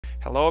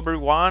Hello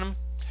everyone,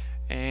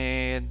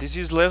 this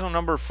is lesson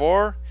number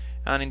 4,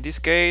 and in this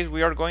case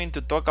we are going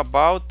to talk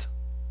about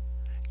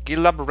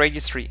Gitlab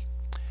Registry.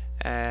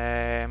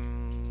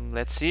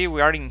 Let's see,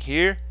 we are in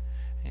here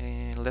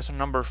in lesson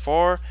number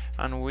 4,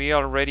 and we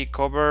already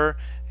cover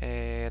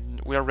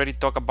we already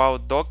talk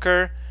about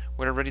Docker,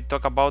 we already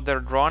talk about the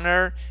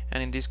runner,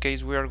 and in this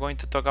case we are going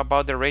to talk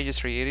about the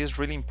registry. It is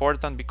really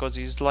important because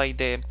it's like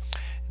the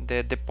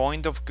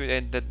point of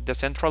the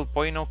central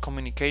point of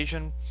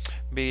communication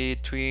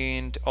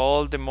between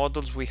all the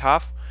modules we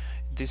have.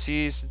 This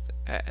is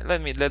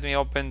let me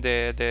open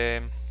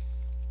the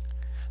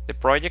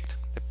project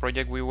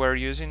we were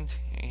using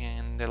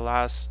in the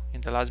last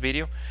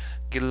video,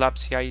 GitLab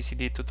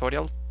CI/CD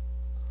tutorial,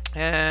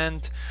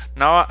 and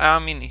now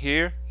I'm in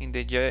here in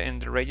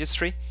the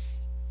registry.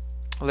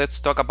 Let's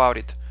talk about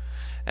it.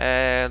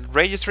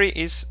 Registry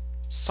is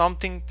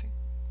something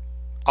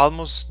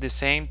almost the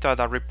same to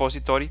a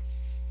repository,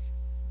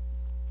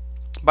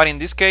 but in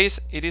this case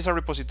it is a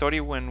repository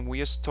when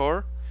we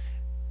store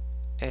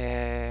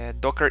a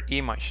Docker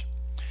image.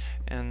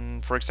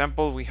 And for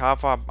example, we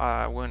have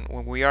when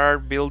we are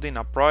building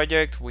a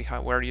project,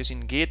 we're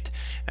using Git,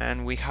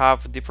 and we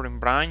have different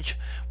branch,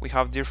 we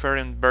have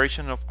different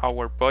version of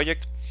our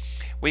project.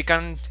 We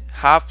can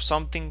have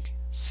something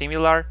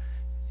similar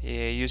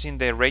using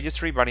the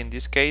registry, but in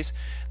this case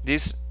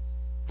this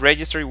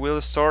registry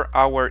will store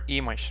our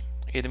image.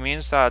 It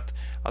means that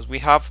as we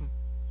have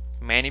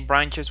many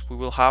branches, we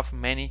will have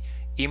many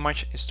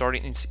images stored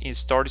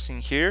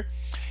in here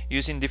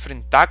using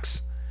different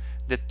tags.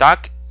 The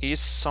tag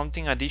is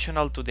something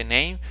additional to the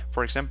name.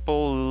 For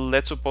example,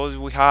 let's suppose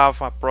we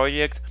have a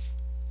project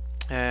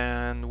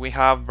and we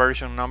have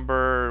version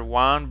number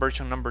 1,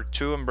 version number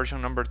 2, and version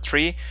number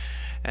 3,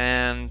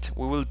 and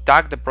we will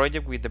tag the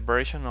project with the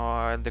version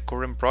or the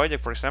current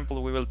project. For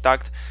example, we will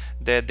tag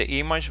the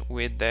image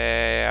with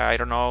the, I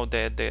don't know,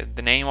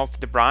 the name of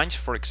the branch.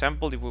 For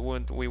example, if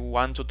we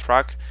want to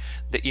track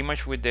the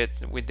image with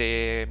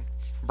the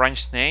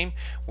branch name,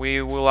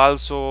 we will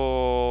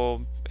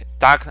also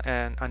tag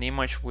an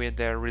image with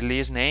the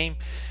release name,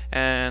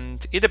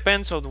 and it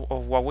depends on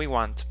what we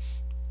want.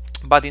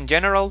 But in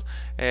general,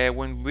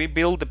 when we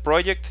build the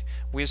project,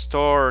 we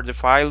store the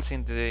files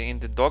in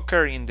the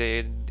Docker in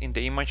the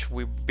image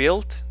we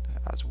built,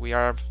 as we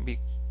are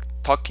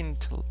talking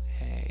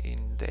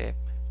in the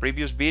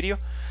previous video.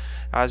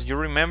 As you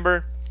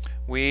remember,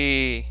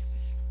 we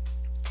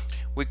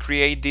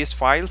create these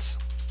files,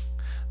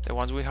 the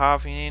ones we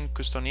have in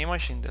custom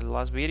image in the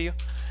last video,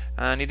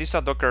 and it is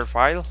a Docker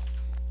file.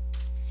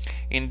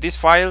 In this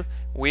file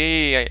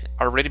we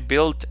already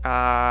built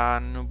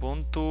an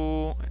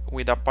Ubuntu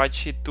with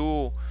Apache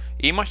 2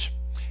 image,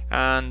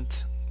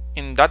 and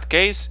in that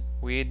case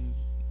we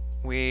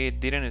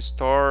didn't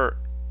store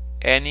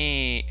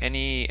any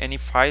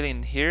file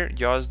in here,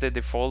 just the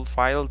default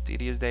file.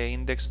 It is the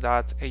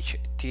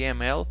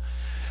index.html.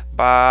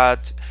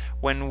 But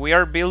when we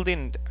are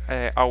building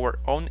our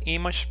own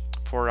image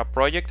for a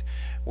project,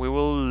 we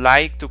will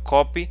like to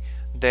copy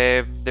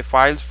the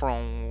files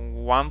from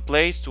one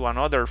place to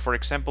another. For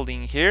example,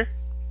 in here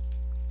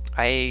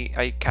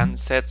I can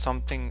set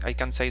something, I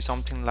can say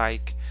something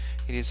like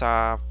it is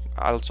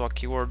also a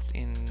keyword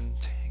in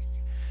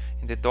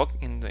the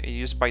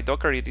used by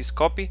Docker. It is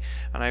copy,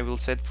 and I will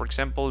set, for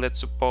example, let's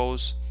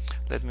suppose,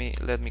 let me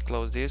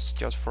close this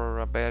just for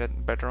a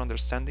better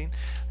understanding.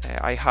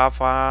 I have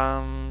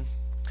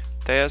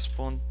test.yp,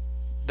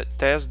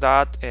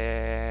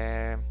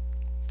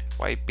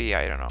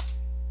 I don't know,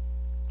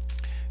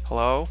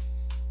 hello.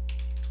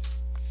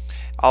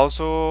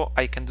 Also,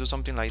 I can do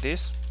something like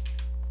this.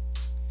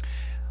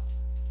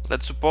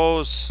 Let's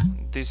suppose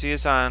this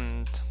is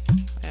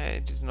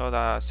it is not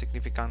a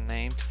significant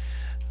name,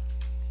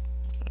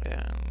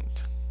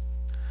 and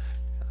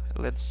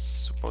let's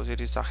suppose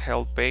it is a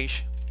help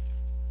page.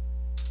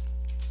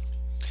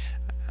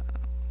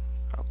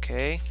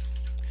 Okay,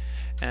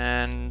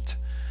 and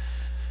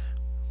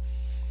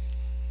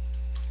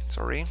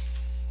sorry,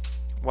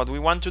 what we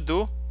want to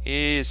do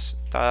is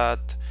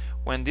that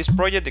when this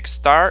project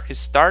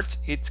starts,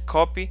 it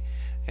copy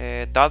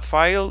that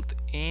file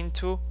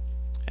into,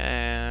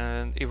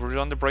 and if we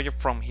run the project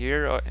from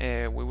here,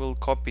 we will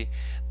copy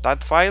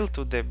that file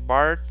to the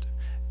var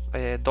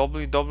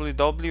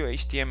www.html,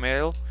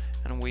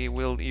 and we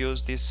will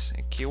use this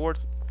keyword.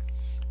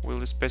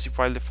 We'll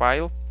specify the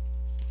file,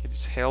 it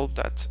is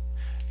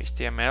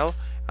help.html,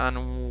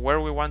 and where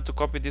we want to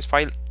copy this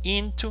file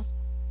into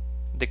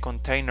the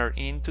container,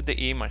 into the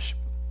image,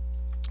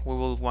 we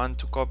will want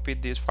to copy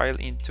this file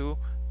into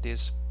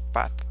this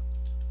path.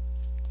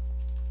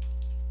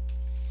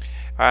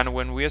 And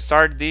when we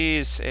start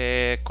this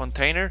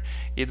container,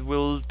 it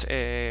will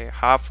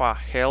have a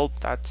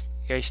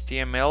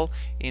help.html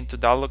into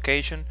that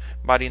location,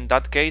 but in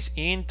that case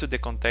into the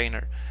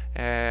container.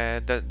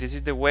 This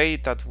is the way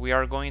that we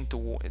are going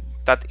to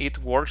that it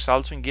works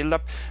also in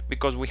GitLab,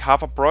 because we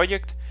have a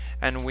project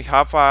and we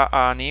have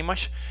an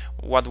image.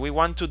 What we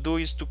want to do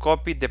is to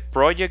copy the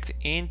project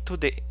into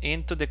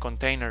the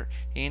container,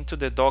 into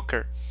the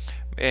Docker.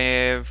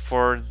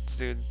 For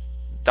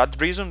that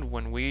reason,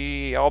 when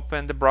we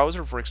open the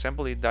browser, for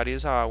example, if that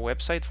is a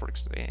website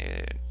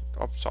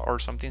or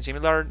something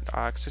similar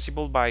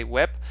accessible by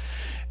web,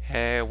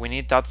 we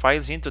need that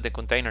files into the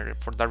container.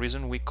 For that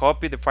reason, we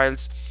copy the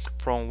files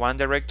from one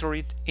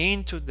directory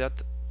into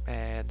that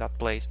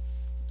place.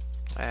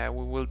 We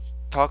will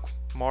talk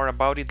more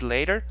about it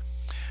later,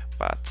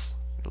 but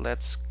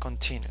let's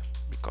continue,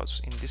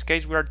 because in this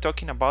case we are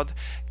talking about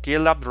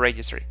Gitlab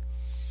Registry.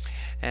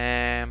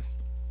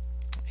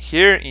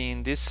 Here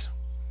in this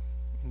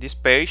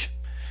page,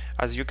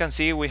 as you can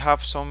see, we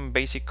have some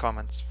basic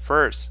commands.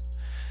 First,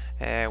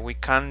 we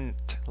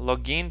can't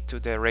log in to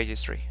the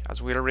registry.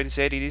 As we already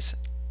said, it is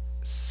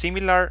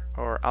similar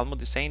or almost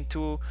the same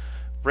to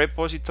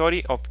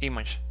repository of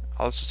image,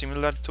 also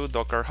similar to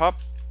Docker Hub.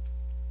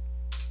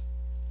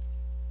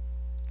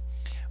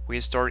 We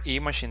store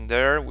image in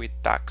there with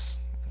tags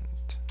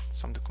and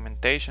some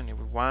documentation if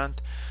we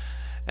want.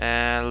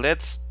 And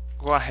let's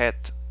go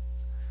ahead.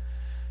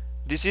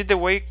 This is the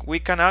way we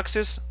can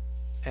access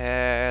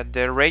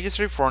the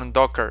registry from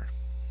Docker.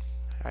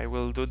 I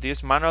will do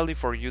this manually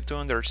for you to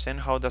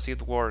understand how does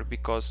it work,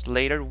 because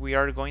later we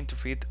are going to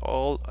fit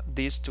all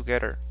this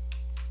together.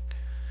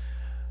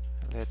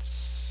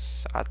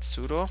 Let's add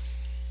sudo,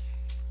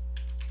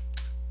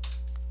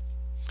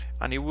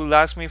 and it will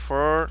ask me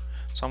for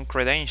some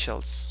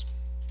credentials,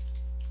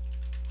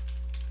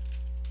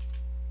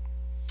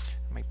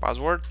 my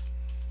password.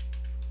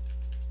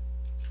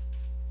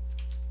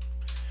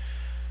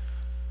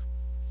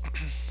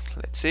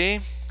 Let's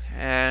see,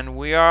 and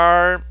we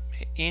are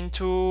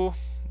into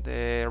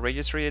the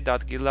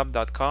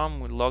registry.gitlab.com.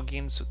 we log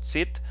in,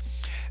 succeed.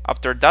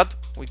 After that,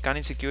 we can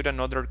execute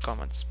another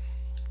commands.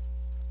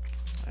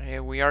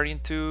 We are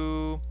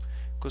into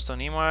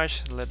custom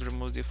image. Let's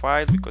remove the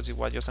file because it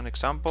was just an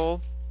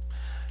example.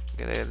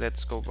 Okay,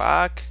 let's go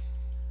back,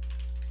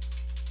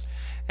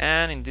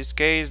 and in this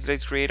case,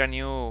 let's create a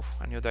new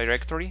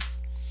directory,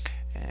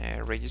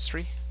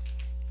 registry,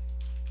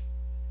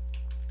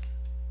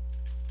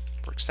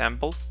 for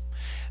example,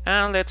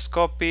 and let's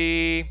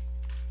copy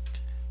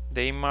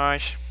the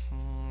image.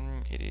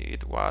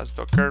 It was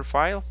Docker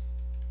file.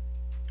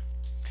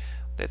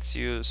 Let's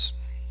use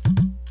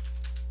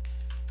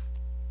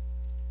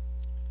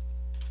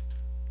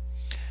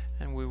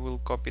and we will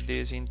copy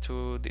this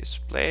into this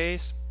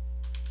place.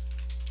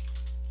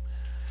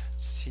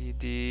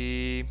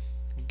 CD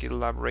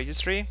Gitlab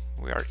Registry.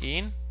 We are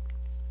in,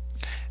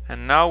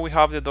 and now we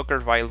have the Docker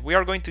file. We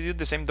are going to do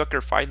the same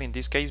Docker file in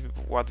this case,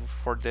 what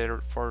for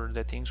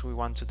the things we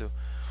want to do.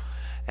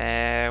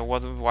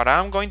 What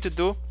I'm going to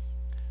do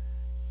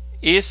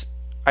is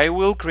I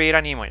will create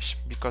an image,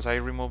 because I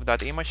removed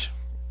that image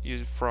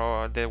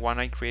from the one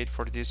I create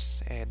for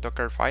this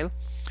Docker file.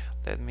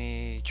 Let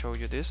me show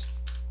you this.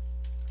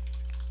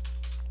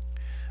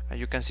 As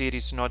you can see, it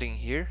is not in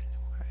here.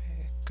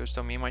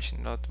 Custom image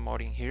not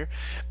more in here,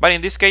 but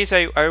in this case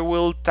I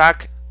will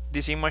tag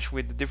this image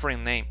with a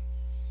different name.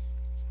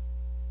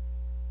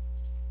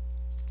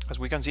 As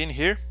we can see in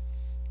here,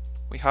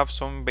 we have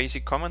some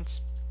basic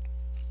commands.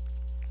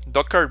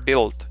 Docker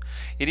build,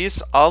 it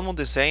is almost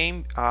the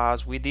same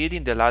as we did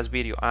in the last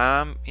video.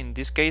 In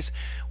this case,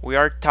 we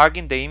are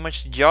tagging the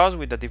image just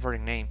with a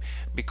different name,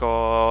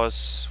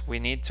 because we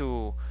need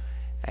to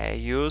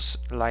use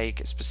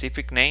like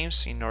specific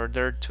names in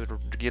order to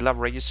Gitlab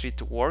Registry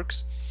to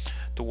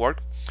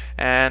work,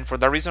 and for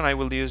that reason I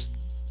will use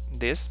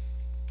this,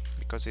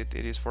 because it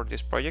is for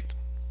this project.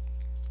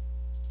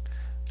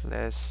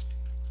 Let's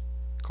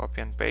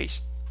copy and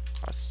paste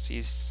as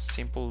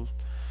simple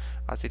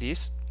as it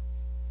is.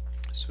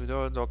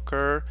 Sudo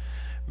docker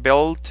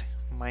build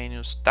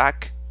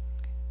 -tag,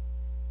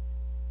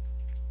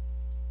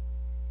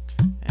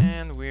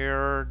 and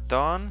we're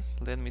done.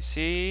 Let me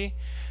see.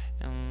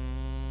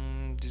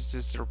 This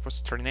is the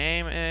repository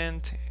name,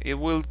 and it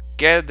will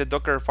get the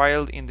Docker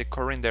file in the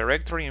current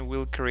directory and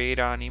will create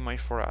an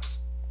image for us.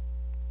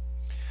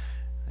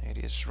 It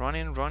is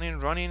running,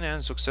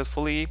 and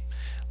successfully.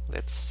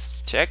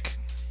 Let's check.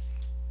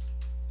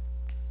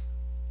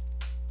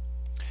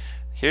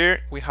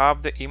 Here we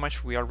have the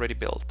image we already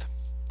built.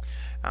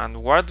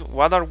 And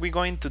what are we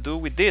going to do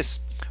with this?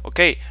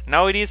 Okay,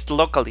 now it is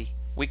locally.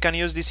 We can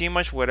use this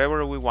image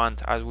wherever we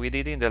want, as we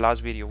did in the last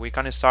video. We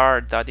can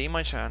start that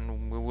image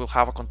and we will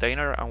have a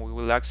container, and we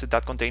will access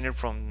that container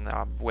from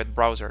a web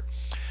browser.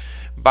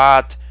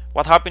 But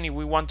what happens if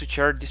we want to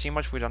share this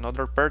image with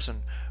another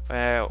person?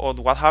 Or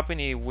what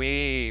happens if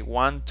we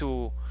want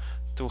to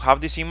have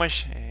this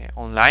image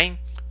online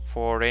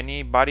for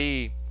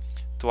anybody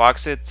to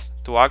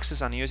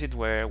access and use it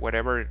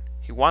wherever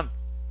he want,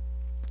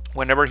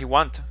 whenever he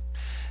want?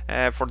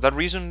 For that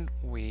reason,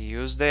 we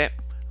use the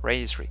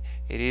registry.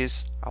 It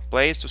is a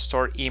place to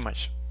store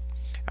image,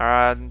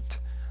 and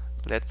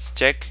let's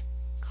check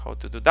how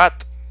to do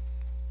that.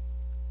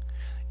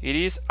 It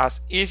is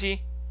as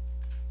easy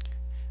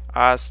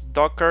as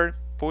Docker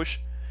push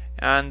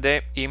and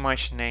the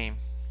image name.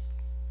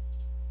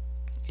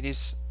 It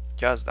is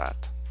just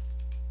that.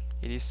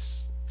 It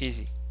is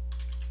easy.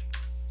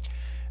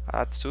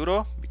 Add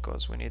sudo,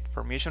 because we need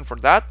permission for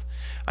that,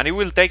 and it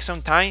will take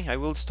some time. I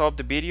will stop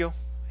the video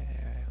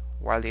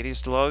while it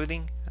is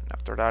loading, and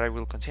after that I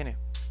will continue.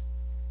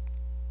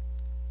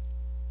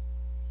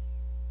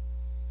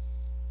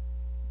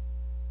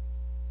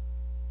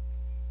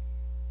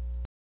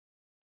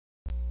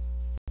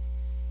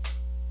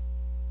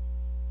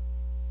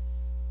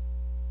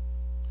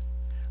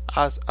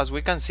 As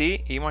we can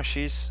see, image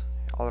is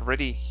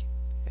already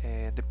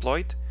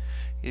deployed.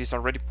 It is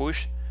already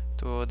pushed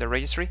to the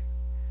registry.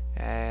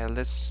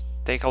 Let's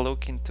take a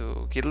look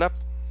into GitLab.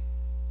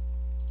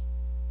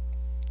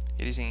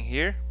 It is in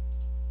here.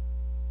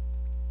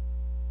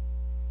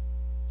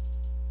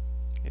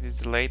 It is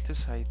the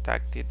latest. I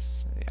tagged it.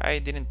 I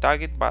didn't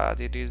tag it, but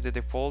it is the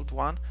default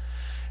one.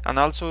 And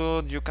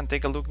also you can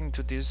take a look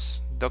into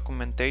this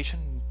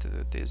documentation,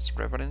 to this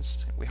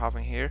reference we have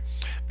in here,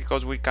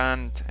 because we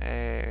can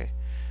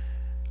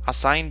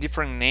assign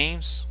different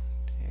names.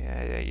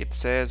 It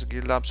says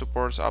GitLab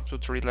supports up to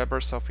 3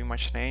 levels of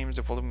image names.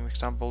 The following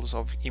examples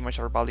of image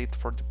are valid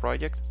for the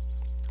project.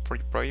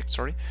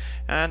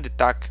 And the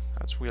tag,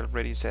 as we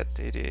already said,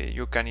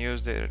 you can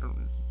use the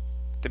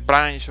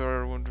branch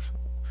or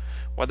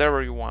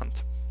whatever you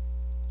want.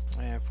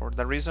 For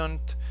the reason,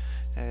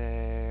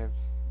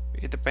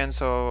 it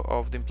depends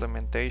of the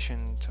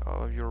implementation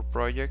of your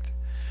project,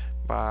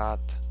 but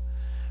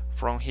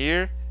from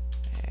here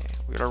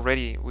we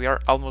are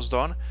almost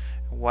done.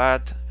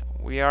 What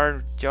we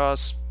are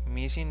just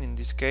missing in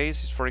this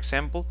case is, for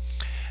example,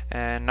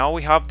 now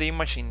we have the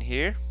image in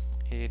here.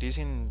 It is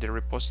in the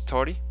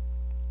repository,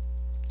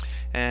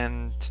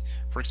 and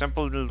for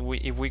example,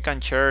 if we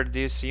can share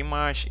this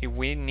image, if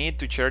we need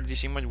to share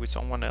this image with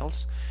someone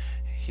else,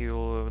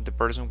 the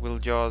person will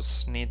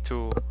just need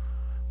to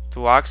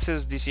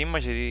access this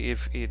image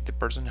if the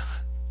person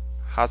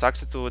has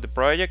access to the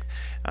project,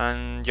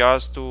 and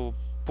just to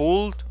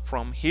pull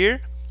from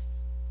here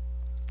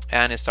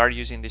and start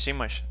using this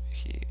image.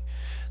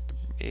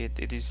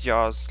 It is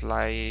just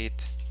like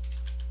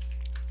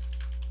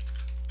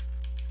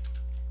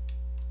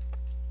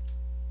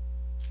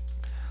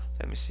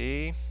let me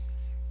see.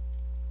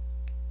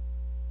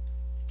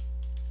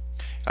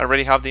 I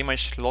already have the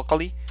image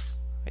locally.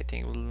 I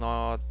think it will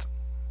not.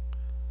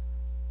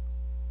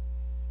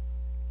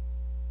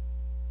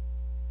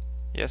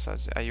 Yes,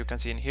 as you can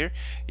see in here,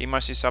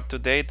 image is up to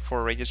date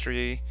for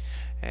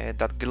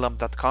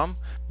registry.gitlab.com,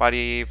 but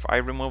if I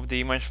remove the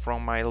image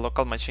from my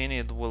local machine,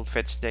 it will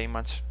fetch the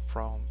image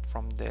from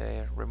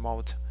the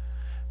remote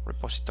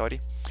repository.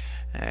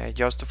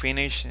 Just to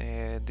finish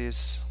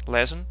this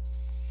lesson,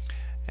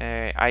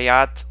 I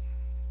add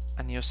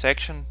a new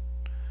section,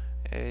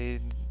 the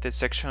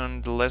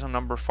lesson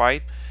number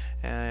 5.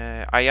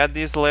 I add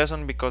this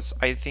lesson because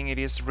I think it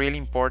is really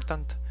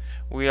important.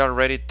 We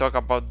already talked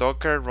about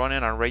Docker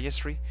running a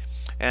registry,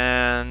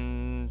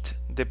 and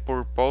the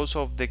purpose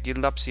of the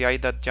GitLab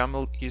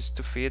CI.YAML is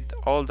to feed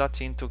all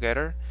that in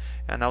together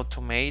and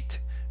automate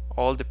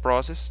all the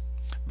process,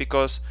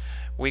 because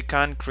we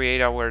can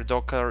create our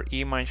Docker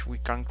image, we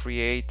can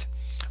create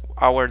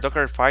our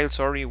Docker file,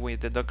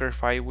 with the Docker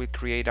file we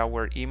create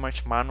our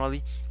image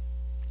manually.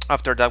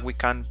 After that, we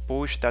can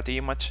push that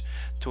image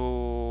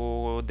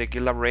to the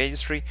Gitlab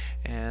registry,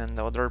 and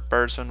the other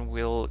person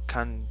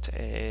can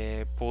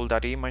pull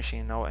that image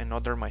in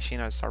another machine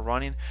and start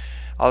running.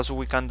 Also,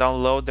 we can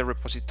download the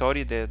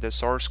repository, the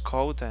source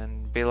code,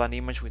 and build an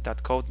image with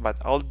that code.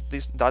 But all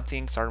that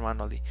things are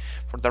manually.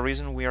 For that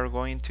reason, we are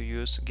going to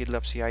use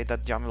GitLab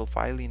CI.YAML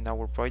file in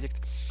our project,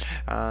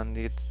 and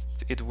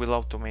it will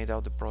automate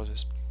out the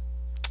process.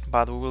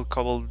 But we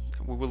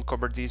will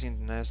cover this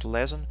in the next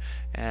lesson,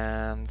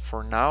 and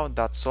for now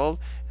that's all,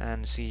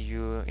 and see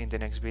you in the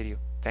next video.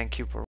 Thank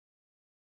you for